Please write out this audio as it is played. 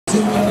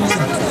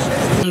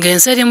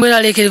Ng'ensi erimu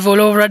eraliikirivu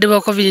olw'obulwadde bwa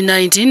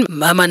COVID-19,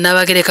 Maama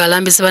Nnaabagereka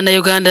alambise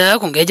Bannayuganda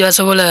ku ngeri gye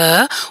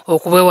basobola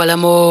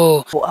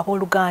okubwewalamu.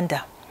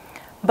 Abooluganda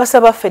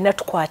mbasaba ffenna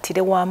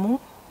tukwatire wamu,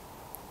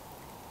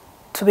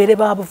 tubeere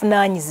ba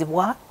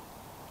buvunaanyizibwa,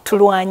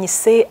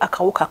 tulwanyise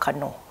akawuka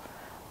kano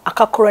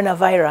aka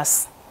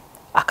coronavirus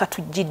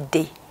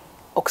akatujjidde.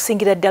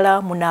 Okusingira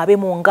ddala munaabe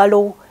mu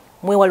ngalo,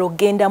 mwewale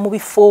okgenda mu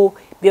bifo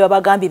bye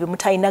babagambye bye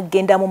mutalina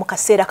kgendamu mu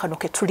kaseera kano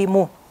ke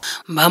tulimu.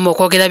 Maama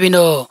okwogera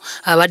bino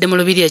abadde mu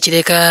lubiri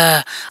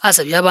ekireka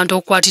asabye abantu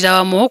okukwatira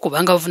wamu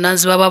kubanga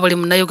buvunaanyizibwa bwa buli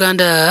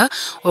Munnayuganda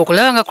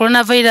okulaba nga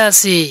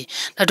coronavirus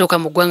tatuuka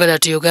mu ggwanga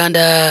lyattu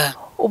Uganda.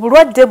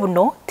 Obulwadde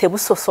buno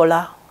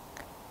tebusosola.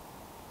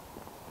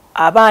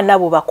 Abaana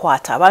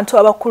bubakwata, abantu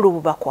abakulu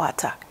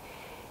bubakwata,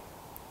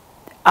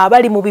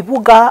 abali mu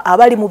bibuga,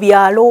 abali mu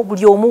byalo,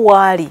 buli omu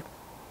waali.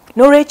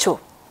 N'olwekyo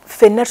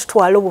ffenna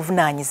tutwala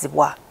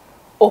obuvunaanyizibwa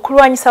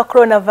okulwanyisa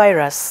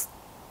coronavirus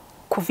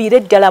kuviire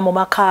ddala mu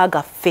maka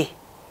gaffe,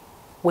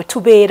 we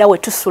tubeera, we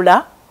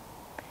tusula,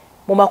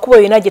 mu makubo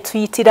yonna gye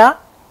tuyitira,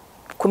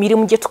 ku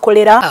mirimu gye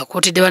tukolera.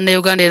 Akuutidde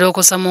Bannayuganda era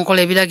okussa mu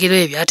nkola ebiragiro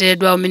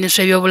ebyateekeddwaawo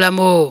minisitule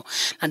y'ebyobulamu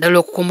naddala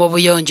okukuuma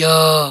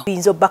obuyonjo.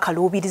 Tuyinza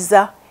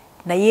obbakaluubiriza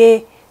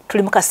naye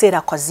tuli mu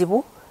kaseera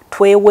kazibu,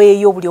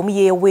 tweweeyo, buli omu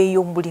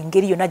yeeweeyo mu buli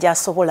ngeri yonna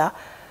gy'asobola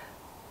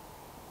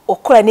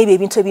okukola n'ebyo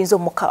ebintu ebiyinza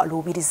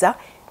omukaluubiriza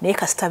naye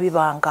kasita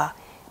bibanga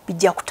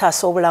bijja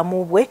kutaasa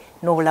obulamu bwe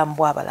n'obulamu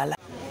bw'abalala.